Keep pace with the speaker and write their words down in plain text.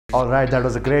All right, that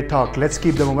was a great talk. Let's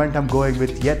keep the momentum going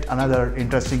with yet another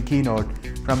interesting keynote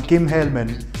from Kim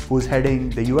Heilman, who's heading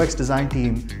the UX design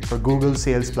team for Google's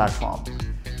sales platform.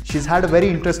 She's had a very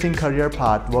interesting career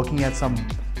path working at some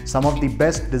of the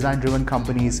best design-driven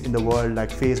companies in the world like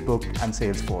Facebook and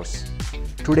Salesforce.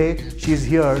 Today, she's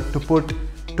here to put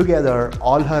together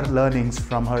all her learnings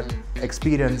from her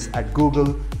experience at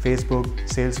Google, Facebook,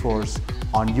 Salesforce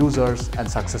on users and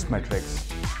success metrics.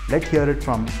 Let's hear it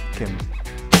from Kim.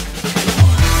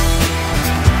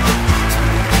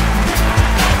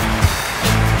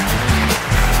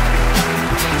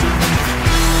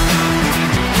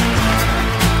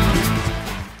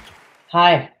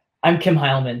 Hi, I'm Kim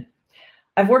Heilman.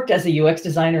 I've worked as a UX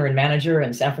designer and manager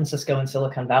in San Francisco and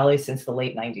Silicon Valley since the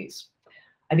late 90s.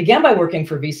 I began by working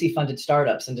for VC-funded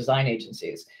startups and design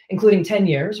agencies, including 10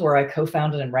 years where I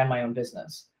co-founded and ran my own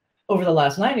business. Over the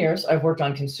last 9 years, I've worked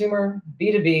on consumer,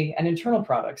 B2B, and internal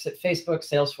products at Facebook,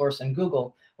 Salesforce, and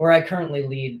Google, where I currently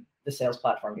lead the sales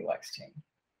platform UX team.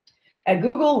 At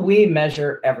Google, we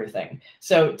measure everything.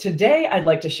 So today, I'd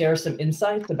like to share some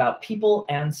insights about people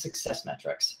and success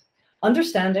metrics.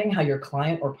 Understanding how your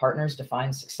client or partners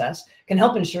define success can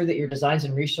help ensure that your designs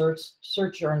and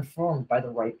research are informed by the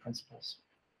right principles.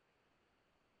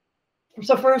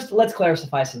 So first, let's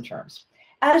clarify some terms.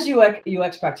 As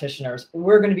UX practitioners,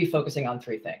 we're going to be focusing on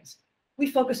three things. We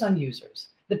focus on users,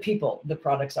 the people the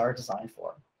products are designed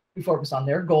for. We focus on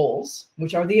their goals,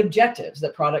 which are the objectives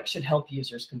that products should help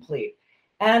users complete.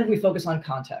 And we focus on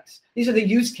context. These are the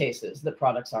use cases that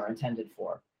products are intended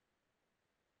for.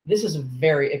 This is a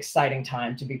very exciting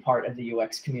time to be part of the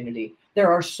UX community.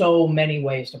 There are so many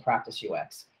ways to practice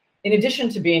UX. In addition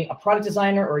to being a product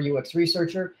designer or UX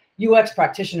researcher, UX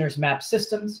practitioners map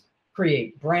systems,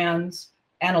 create brands,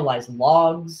 analyze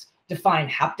logs, define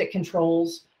haptic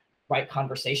controls, write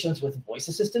conversations with voice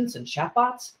assistants and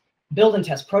chatbots, build and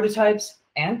test prototypes,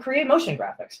 and create motion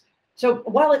graphics. So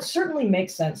while it certainly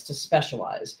makes sense to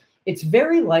specialize, it's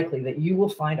very likely that you will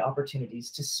find opportunities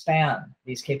to span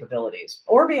these capabilities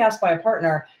or be asked by a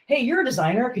partner, hey, you're a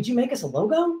designer, could you make us a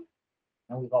logo?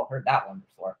 And we've all heard that one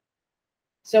before.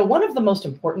 So one of the most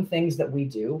important things that we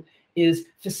do is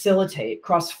facilitate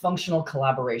cross-functional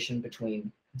collaboration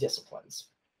between disciplines.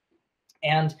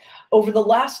 And over the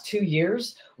last 2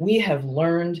 years, we have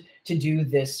learned to do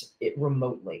this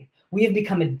remotely. We have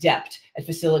become adept at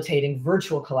facilitating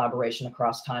virtual collaboration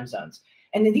across time zones.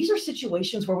 And then these are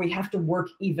situations where we have to work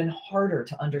even harder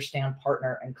to understand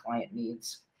partner and client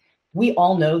needs. We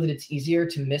all know that it's easier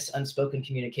to miss unspoken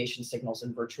communication signals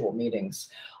in virtual meetings,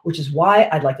 which is why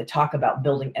I'd like to talk about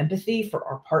building empathy for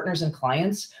our partners and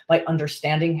clients by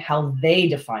understanding how they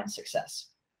define success.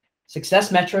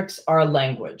 Success metrics are a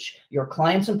language. Your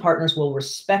clients and partners will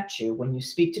respect you when you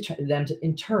speak to them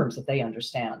in terms that they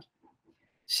understand.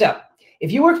 So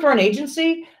if you work for an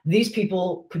agency, these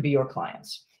people could be your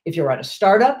clients. If you're at a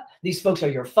startup, these folks are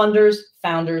your funders,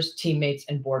 founders, teammates,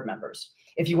 and board members.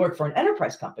 If you work for an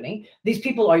enterprise company, these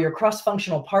people are your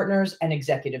cross-functional partners and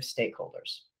executive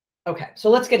stakeholders. Okay,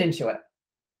 so let's get into it.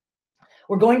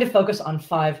 We're going to focus on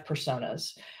 5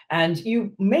 personas, and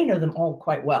you may know them all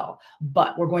quite well,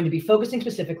 but we're going to be focusing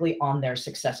specifically on their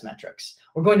success metrics.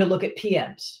 We're going to look at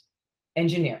PMs,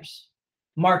 engineers,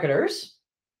 marketers,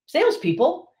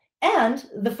 salespeople, and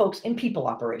the folks in people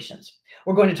operations.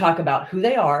 We're going to talk about who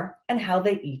they are and how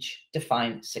they each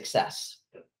define success.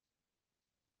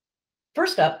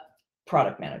 First up,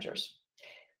 product managers.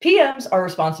 PMs are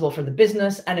responsible for the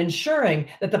business and ensuring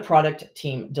that the product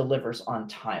team delivers on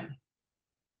time.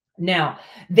 Now,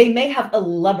 they may have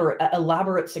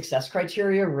elaborate success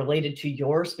criteria related to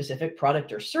your specific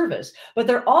product or service, but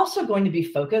they're also going to be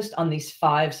focused on these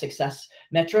 5 success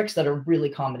metrics that are really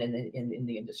common in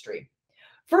the industry.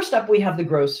 First up, we have the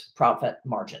gross profit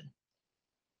margin.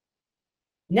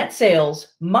 Net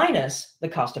sales minus the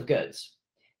cost of goods.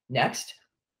 Next,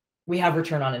 we have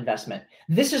return on investment.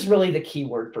 This is really the key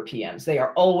word for PMs. They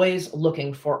are always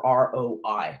looking for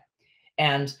ROI.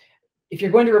 And if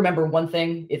you're going to remember one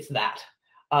thing, it's that.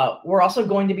 We're also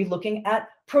going to be looking at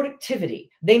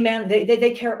productivity.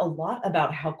 They care a lot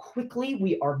about how quickly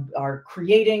we are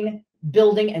creating,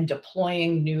 building, and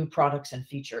deploying new products and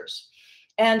features.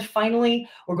 And finally,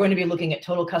 we're going to be looking at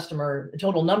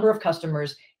total number of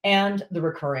customers and the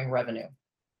recurring revenue.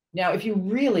 Now, if you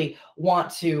really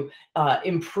want to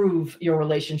improve your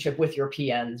relationship with your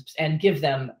PMs and give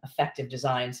them effective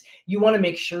designs, you want to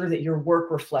make sure that your work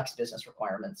reflects business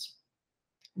requirements,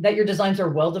 that your designs are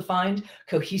well-defined,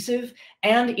 cohesive,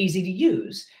 and easy to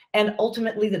use, and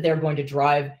ultimately that they're going to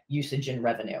drive usage and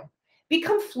revenue.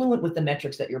 Become fluent with the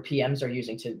metrics that your PMs are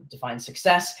using to define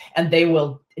success, and they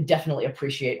will definitely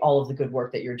appreciate all of the good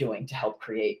work that you're doing to help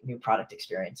create new product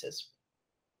experiences.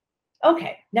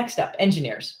 Okay, next up,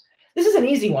 engineers. This is an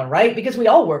easy one, right? Because we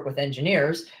all work with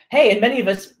engineers. Hey, and many of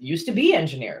us used to be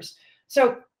engineers.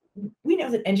 So we know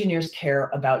that engineers care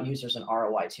about users and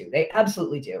ROI too. They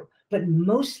absolutely do. But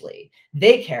mostly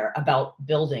they care about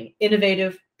building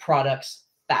innovative products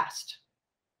fast.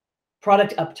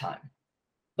 Product uptime,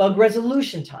 bug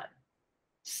resolution time,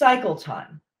 cycle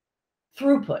time,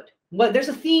 throughput. There's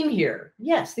a theme here.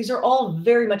 Yes, these are all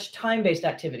very much time-based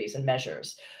activities and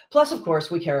measures. Plus, of course,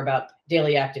 we care about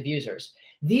daily active users.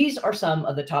 These are some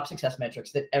of the top success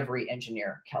metrics that every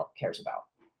engineer cares about.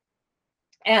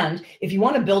 And if you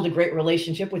want to build a great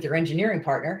relationship with your engineering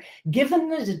partner, give them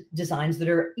the designs that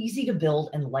are easy to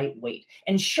build and lightweight,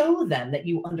 and show them that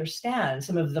you understand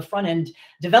some of the front-end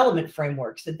development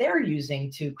frameworks that they're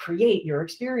using to create your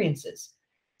experiences.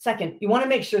 Second, you want to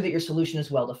make sure that your solution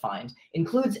is well-defined,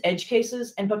 includes edge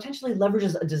cases, and potentially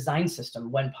leverages a design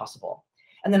system when possible.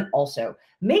 And then also,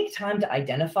 make time to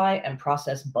identify and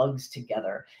process bugs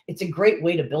together. It's a great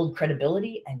way to build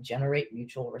credibility and generate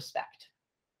mutual respect.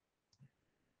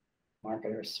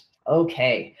 Marketers.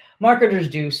 Okay, marketers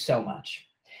do so much.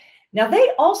 Now,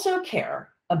 they also care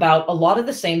about a lot of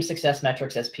the same success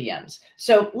metrics as PMs.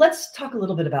 So let's talk a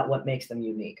little bit about what makes them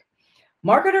unique.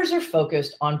 Marketers are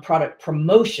focused on product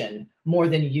promotion more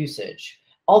than usage,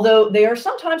 although they are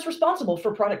sometimes responsible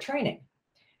for product training.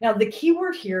 Now, the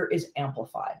keyword here is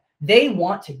amplify. They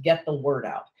want to get the word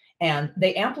out, and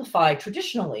they amplify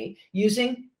traditionally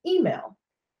using email.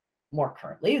 More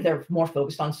currently, they're more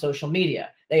focused on social media.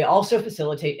 They also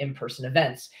facilitate in-person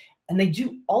events. And they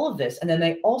do all of this. And then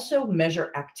they also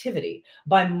measure activity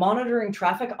by monitoring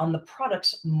traffic on the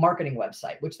product's marketing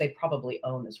website, which they probably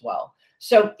own as well.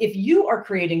 So if you are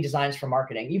creating designs for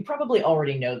marketing, you probably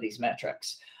already know these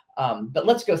metrics. But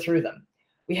let's go through them.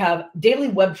 We have daily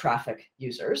web traffic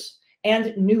users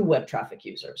and new web traffic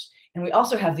users. And we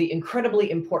also have the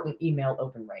incredibly important email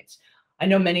open rates. I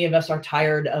know many of us are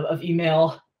tired of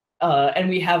email. And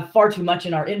we have far too much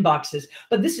in our inboxes,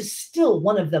 but this is still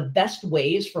one of the best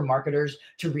ways for marketers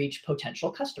to reach potential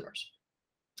customers.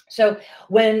 So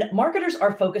when marketers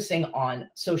are focusing on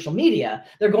social media,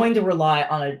 they're going to rely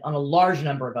on a large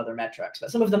number of other metrics, but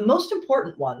some of the most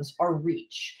important ones are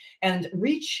reach. And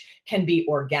reach can be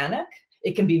organic,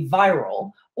 it can be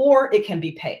viral, or it can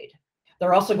be paid.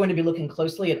 They're also going to be looking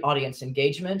closely at audience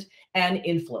engagement and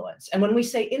influence. And when we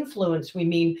say influence, we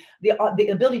mean the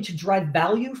ability to drive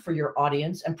value for your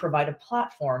audience and provide a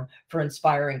platform for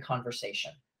inspiring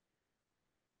conversation.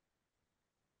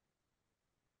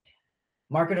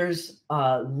 Marketers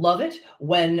love it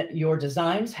when your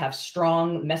designs have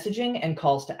strong messaging and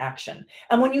calls to action.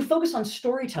 And when you focus on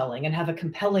storytelling and have a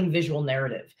compelling visual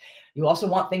narrative. You also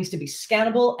want things to be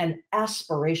scannable and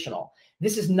aspirational.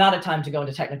 This is not a time to go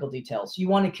into technical details. You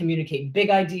want to communicate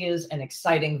big ideas and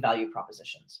exciting value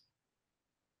propositions.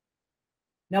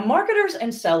 Now, marketers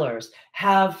and sellers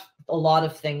have a lot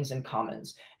of things in common.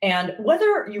 And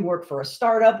whether you work for a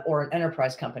startup or an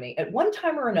enterprise company, at one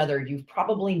time or another, you've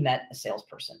probably met a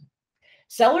salesperson.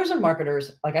 Sellers and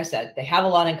marketers, like I said, they have a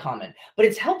lot in common, but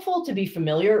it's helpful to be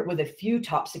familiar with a few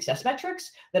top success metrics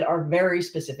that are very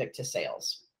specific to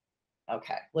sales.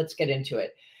 Okay, let's get into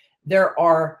it. There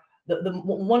are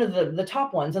one of the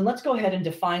top ones, and let's go ahead and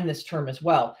define this term as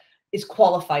well, is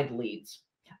qualified leads.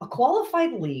 A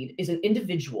qualified lead is an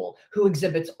individual who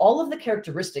exhibits all of the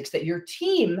characteristics that your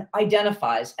team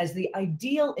identifies as the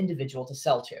ideal individual to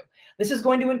sell to. This is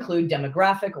going to include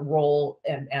demographic, role,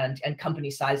 and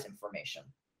company size information.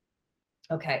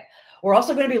 Okay, we're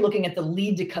also going to be looking at the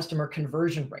lead to customer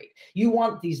conversion rate. You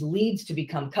want these leads to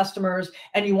become customers,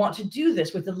 and you want to do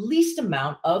this with the least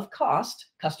amount of cost,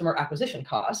 customer acquisition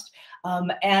cost,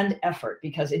 and effort,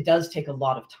 because it does take a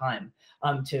lot of time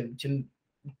to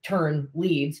turn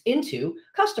leads into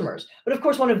customers. But of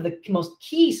course, one of the most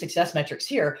key success metrics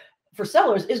here for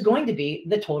sellers is going to be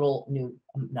the total new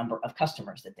number of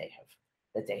customers that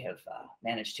they have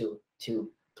managed to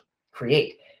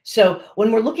create. So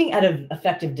when we're looking at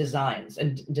effective designs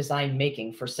and design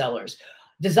making for sellers,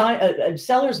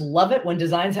 sellers love it when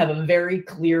designs have a very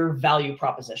clear value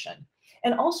proposition.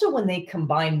 And also when they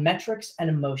combine metrics and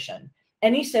emotion.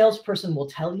 Any salesperson will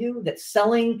tell you that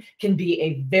selling can be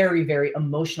a very, very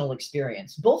emotional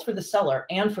experience, both for the seller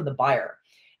and for the buyer.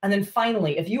 And then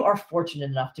finally, if you are fortunate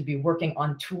enough to be working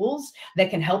on tools that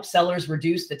can help sellers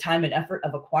reduce the time and effort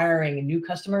of acquiring new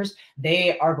customers,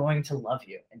 they are going to love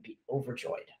you and be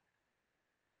overjoyed.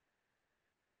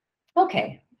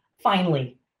 Okay,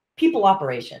 finally, people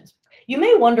operations. You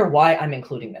may wonder why I'm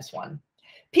including this one.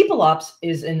 People ops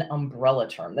is an umbrella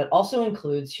term that also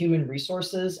includes human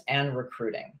resources and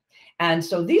recruiting. And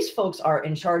so these folks are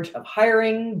in charge of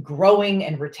hiring, growing,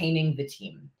 and retaining the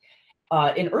team.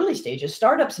 In early stages,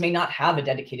 startups may not have a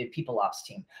dedicated people ops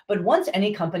team, but once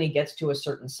any company gets to a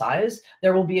certain size,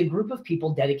 there will be a group of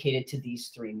people dedicated to these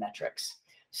three metrics.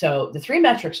 So the three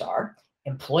metrics are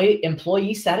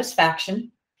employee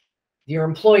satisfaction, your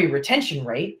employee retention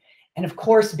rate, and of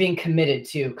course, being committed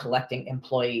to collecting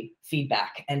employee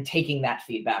feedback and taking that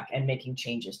feedback and making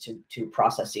changes to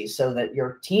processes so that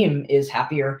your team is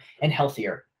happier and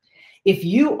healthier. If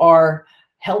you are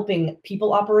helping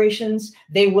people operations,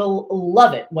 they will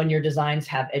love it when your designs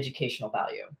have educational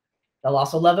value. They'll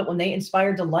also love it when they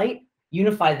inspire delight,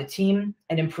 unify the team,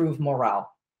 and improve morale.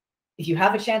 If you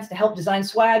have a chance to help design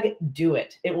swag, do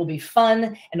it. It will be fun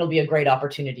and it'll be a great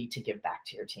opportunity to give back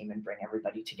to your team and bring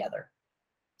everybody together.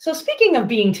 So speaking of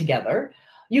being together,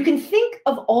 you can think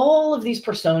of all of these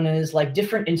personas like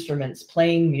different instruments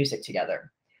playing music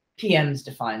together. PMs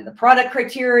define the product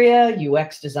criteria,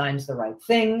 UX designs the right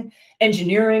thing,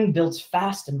 engineering builds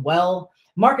fast and well,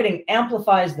 marketing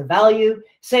amplifies the value,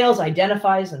 sales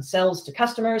identifies and sells to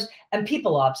customers, and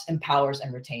people ops empowers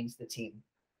and retains the team.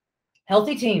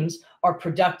 Healthy teams are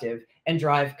productive and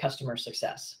drive customer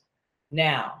success.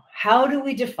 Now, how do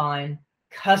we define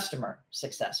customer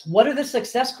success? What are the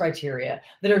success criteria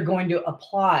that are going to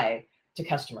apply to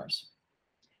customers?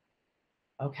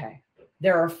 Okay,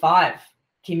 there are 5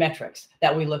 key metrics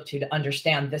that we look to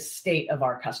understand the state of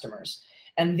our customers.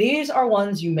 And these are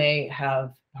ones you may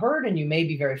have heard and you may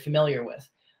be very familiar with.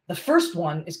 The first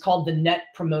one is called the Net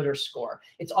Promoter Score.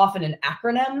 It's often an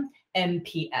acronym,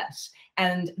 NPS.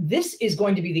 And this is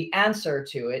going to be the answer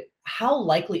to it. How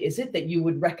likely is it that you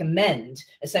would recommend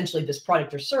essentially this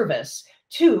product or service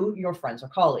to your friends or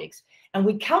colleagues? And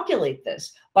we calculate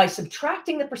this by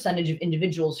subtracting the percentage of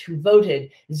individuals who voted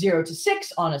 0 to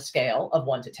 6 on a scale of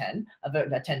 1 to 10, a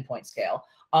 10-point scale.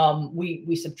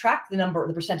 We subtract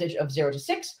the percentage of 0 to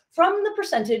 6 from the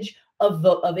percentage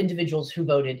of individuals who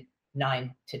voted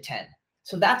 9 to 10.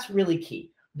 So that's really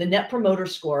key. The Net Promoter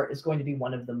Score is going to be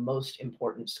one of the most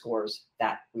important scores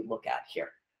that we look at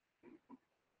here.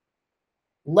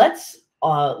 Let's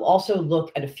also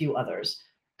look at a few others.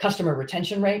 Customer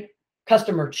retention rate,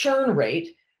 customer churn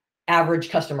rate, average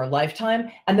customer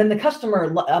lifetime, and then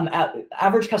the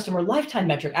average customer lifetime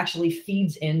metric actually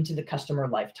feeds into the customer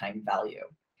lifetime value.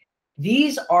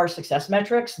 These are success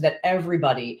metrics that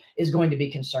everybody is going to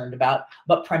be concerned about,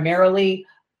 but primarily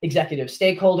executive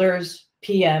stakeholders,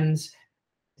 PMs,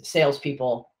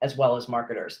 salespeople, as well as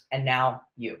marketers, and now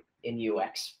you in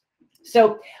UX.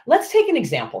 So let's take an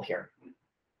example here.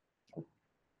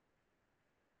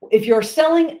 If you're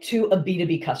selling to a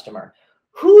B2B customer,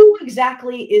 who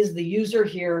exactly is the user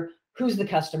here? Who's the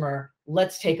customer?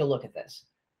 Let's take a look at this.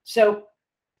 So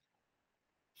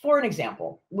for an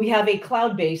example, we have a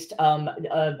cloud-based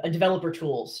a developer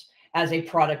tools as a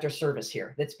product or service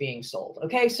here that's being sold.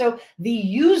 Okay, so the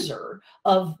user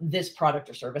of this product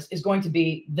or service is going to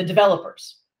be the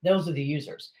developers. Those are the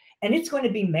users. And it's going to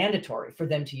be mandatory for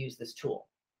them to use this tool.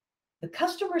 The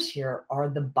customers here are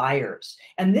the buyers.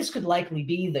 And this could likely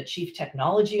be the chief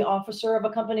technology officer of a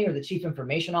company or the chief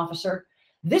information officer.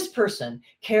 This person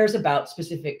cares about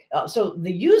specific, so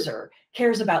the user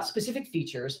cares about specific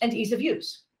features and ease of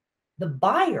use. The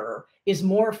buyer is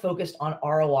more focused on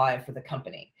ROI for the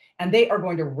company, and they are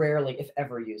going to rarely, if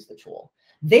ever, use the tool.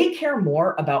 They care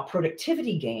more about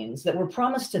productivity gains that were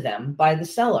promised to them by the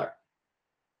seller.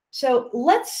 So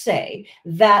let's say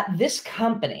that this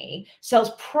company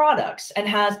sells products and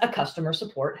has a customer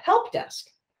support help desk.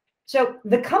 So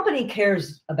the company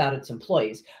cares about its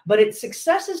employees, but its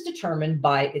success is determined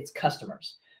by its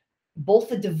customers. Both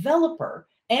the developer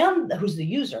and who's the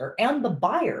user and the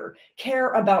buyer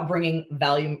care about bringing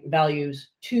values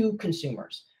to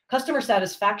consumers. Customer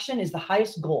satisfaction is the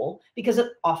highest goal because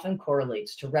it often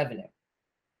correlates to revenue.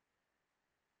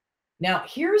 Now,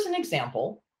 here's an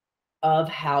example of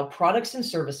how products and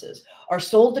services are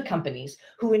sold to companies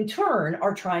who in turn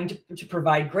are trying to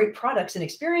provide great products and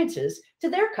experiences to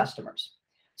their customers.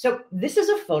 So this is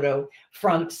a photo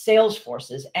from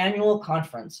Salesforce's annual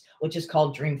conference, which is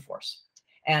called Dreamforce.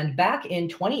 And back in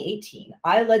 2018,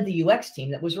 I led the UX team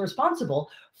that was responsible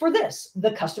for this,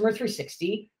 the Customer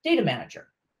 360 Data Manager.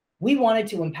 We wanted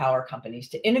to empower companies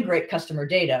to integrate customer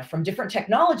data from different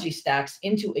technology stacks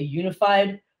into a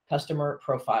unified customer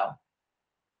profile.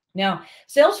 Now,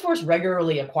 Salesforce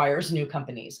regularly acquires new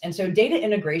companies, and so data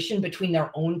integration between their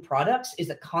own products is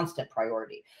a constant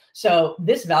priority. So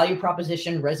this value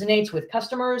proposition resonates with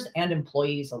customers and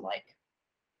employees alike.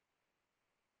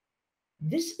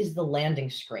 This is the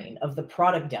landing screen of the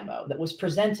product demo that was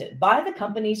presented by the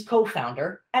company's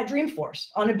co-founder at Dreamforce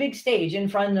on a big stage in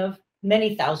front of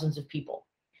many thousands of people.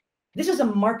 This is a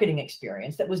marketing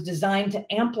experience that was designed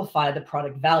to amplify the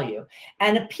product value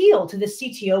and appeal to the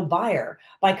CTO buyer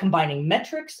by combining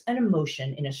metrics and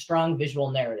emotion in a strong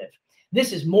visual narrative.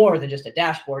 This is more than just a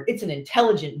dashboard. It's an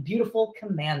intelligent, beautiful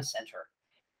command center.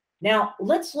 Now,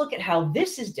 let's look at how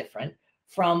this is different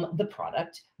from the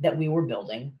product that we were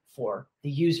building for the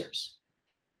users.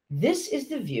 This is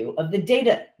the view of the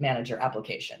data manager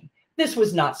application. This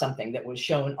was not something that was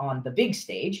shown on the big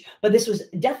stage, but this was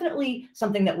definitely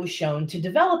something that was shown to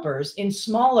developers in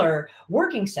smaller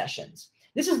working sessions.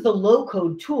 This is the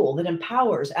low-code tool that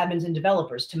empowers admins and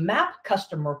developers to map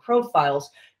customer profiles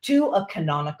to a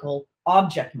canonical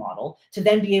object model to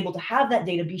then be able to have that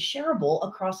data be shareable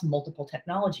across multiple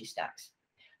technology stacks.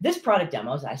 This product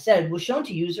demo, as I said, was shown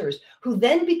to users who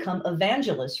then become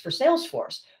evangelists for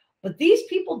Salesforce. But these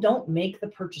people don't make the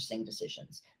purchasing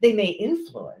decisions. They may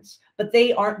influence, but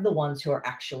they aren't the ones who are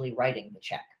actually writing the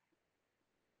check.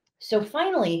 So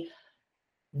finally,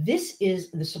 this is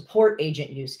the support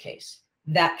agent use case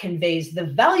that conveys the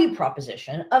value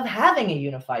proposition of having a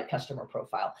unified customer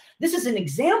profile. This is an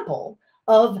example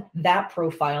of that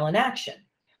profile in action.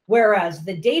 Whereas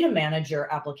the data manager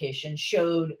application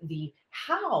showed the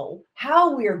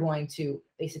how we are going to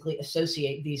basically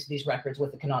associate these records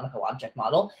with the canonical object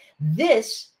model.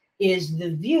 This is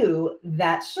the view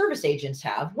that service agents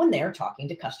have when they're talking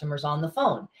to customers on the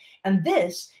phone. And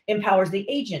this empowers the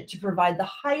agent to provide the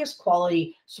highest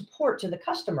quality support to the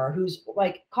customer who's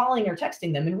like calling or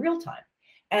texting them in real time.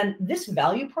 And this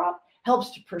value prop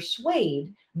helps to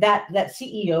persuade that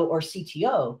CEO or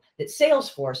CTO that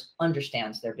Salesforce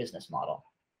understands their business model.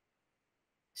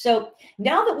 So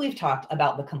now that we've talked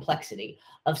about the complexity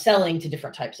of selling to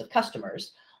different types of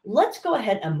customers, let's go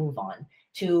ahead and move on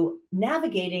to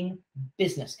navigating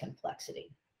business complexity.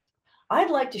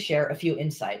 I'd like to share a few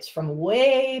insights from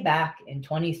way back in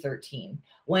 2013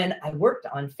 when I worked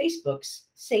on Facebook's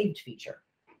saved feature.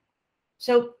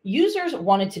 So users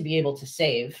wanted to be able to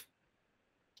save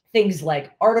things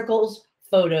like articles,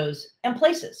 photos, and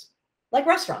places, like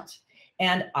restaurants.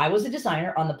 And I was a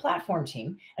designer on the platform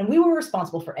team, and we were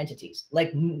responsible for entities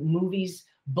like movies,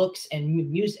 books, and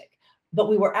music. But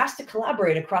we were asked to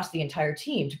collaborate across the entire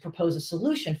team to propose a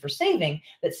solution for saving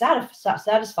that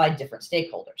satisfied different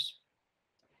stakeholders.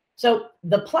 So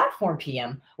the platform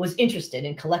PM was interested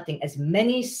in collecting as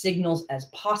many signals as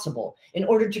possible in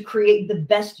order to create the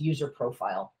best user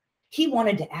profile. He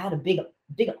wanted to add a big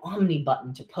omni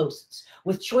button to posts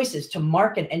with choices to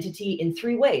mark an entity in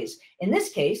 3 ways. In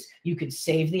this case, you could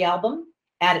save the album,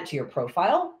 add it to your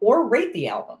profile, or rate the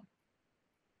album.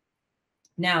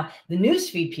 Now, the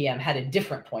newsfeed PM had a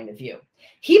different point of view.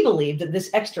 He believed that this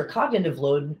extra cognitive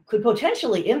load could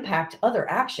potentially impact other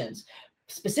actions,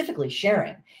 specifically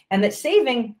sharing, and that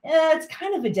saving, it's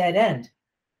kind of a dead end.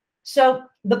 So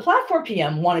the platform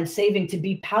PM wanted saving to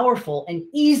be powerful and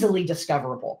easily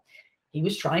discoverable. He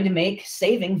was trying to make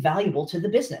saving valuable to the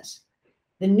business.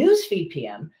 The newsfeed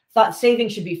PM thought saving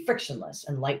should be frictionless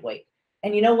and lightweight.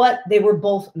 And you know what? They were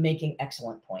both making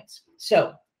excellent points.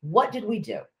 So what did we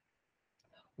do?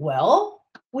 Well,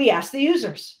 we asked the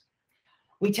users.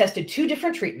 We tested 2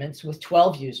 different treatments with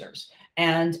 12 users,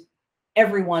 and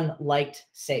everyone liked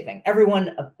saving.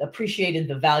 Everyone appreciated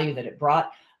the value that it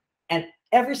brought, and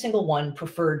every single one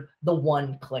preferred the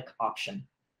one-click option.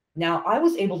 Now, I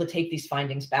was able to take these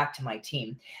findings back to my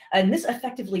team, and this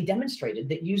effectively demonstrated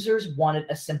that users wanted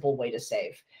a simple way to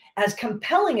save. As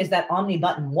compelling as that Omni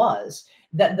button was,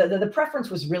 the preference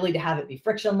was really to have it be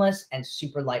frictionless and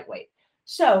super lightweight.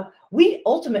 So we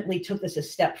ultimately took this a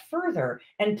step further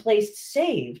and placed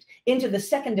saved into the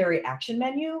secondary action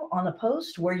menu on the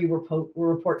post where you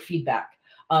report feedback.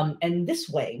 And this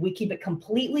way, we keep it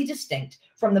completely distinct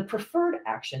from the preferred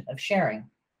action of sharing.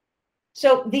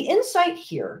 So the insight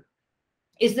here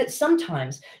is that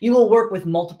sometimes you will work with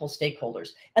multiple stakeholders,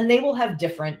 and they will have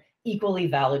different, equally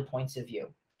valid points of view.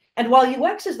 And while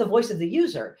UX is the voice of the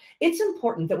user, it's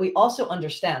important that we also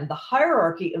understand the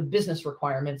hierarchy of business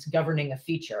requirements governing a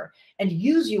feature and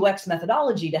use UX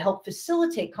methodology to help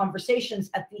facilitate conversations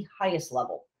at the highest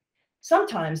level.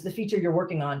 Sometimes the feature you're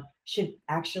working on should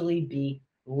actually be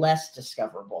less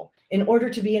discoverable in order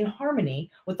to be in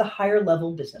harmony with the higher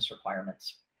level business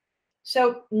requirements.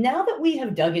 So now that we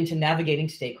have dug into navigating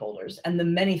stakeholders and the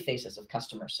many faces of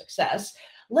customer success,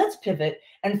 let's pivot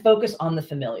and focus on the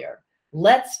familiar.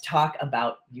 Let's talk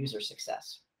about user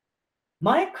success.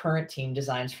 My current team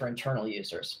designs for internal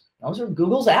users. Those are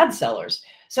Google's ad sellers.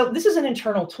 So this is an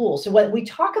internal tool. So when we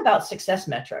talk about success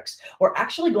metrics, we're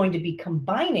actually going to be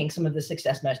combining some of the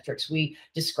success metrics we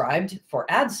described for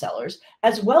ad sellers,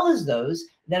 as well as those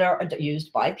that are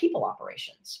used by people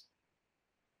operations.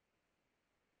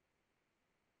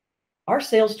 Our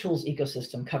sales tools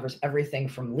ecosystem covers everything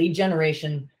from lead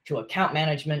generation to account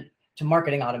management to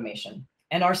marketing automation.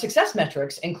 And our success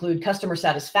metrics include customer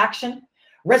satisfaction,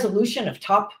 resolution of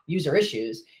top user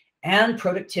issues, and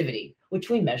productivity,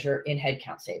 which we measure in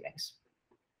headcount savings.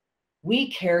 We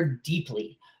care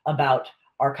deeply about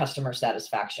our customer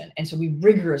satisfaction. And so we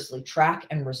rigorously track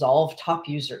and resolve top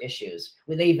user issues.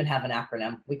 They even have an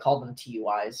acronym. We call them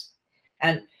TUIs.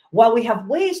 And while we have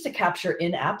ways to capture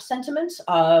in-app sentiments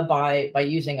by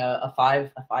using a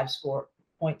five score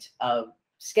point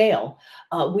scale,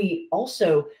 we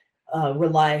also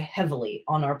rely heavily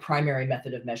on our primary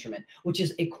method of measurement, which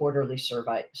is a quarterly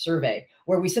survey,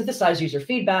 where we synthesize user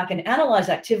feedback and analyze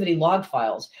activity log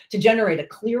files to generate a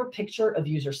clear picture of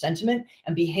user sentiment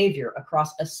and behavior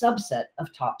across a subset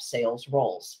of top sales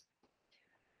roles.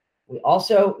 We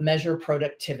also measure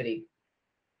productivity.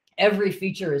 Every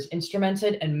feature is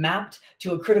instrumented and mapped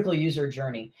to a critical user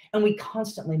journey, and we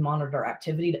constantly monitor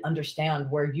activity to understand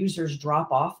where users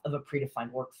drop off of a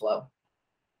predefined workflow.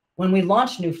 When we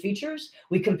launch new features,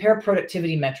 we compare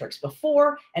productivity metrics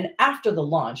before and after the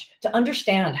launch to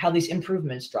understand how these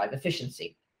improvements drive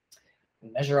efficiency. We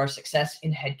measure our success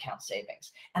in headcount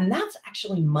savings, and that's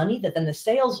actually money that then the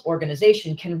sales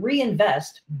organization can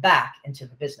reinvest back into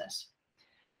the business.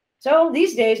 So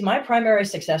these days, my primary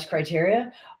success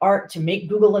criteria are to make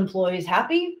Google employees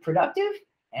happy, productive,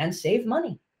 and save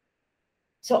money.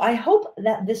 So I hope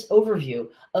that this overview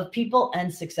of people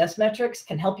and success metrics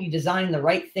can help you design the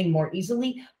right thing more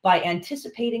easily by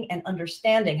anticipating and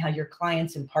understanding how your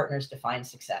clients and partners define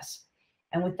success.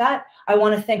 And with that, I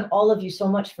want to thank all of you so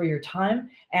much for your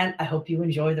time, and I hope you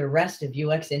enjoy the rest of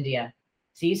UX India.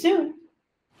 See you soon.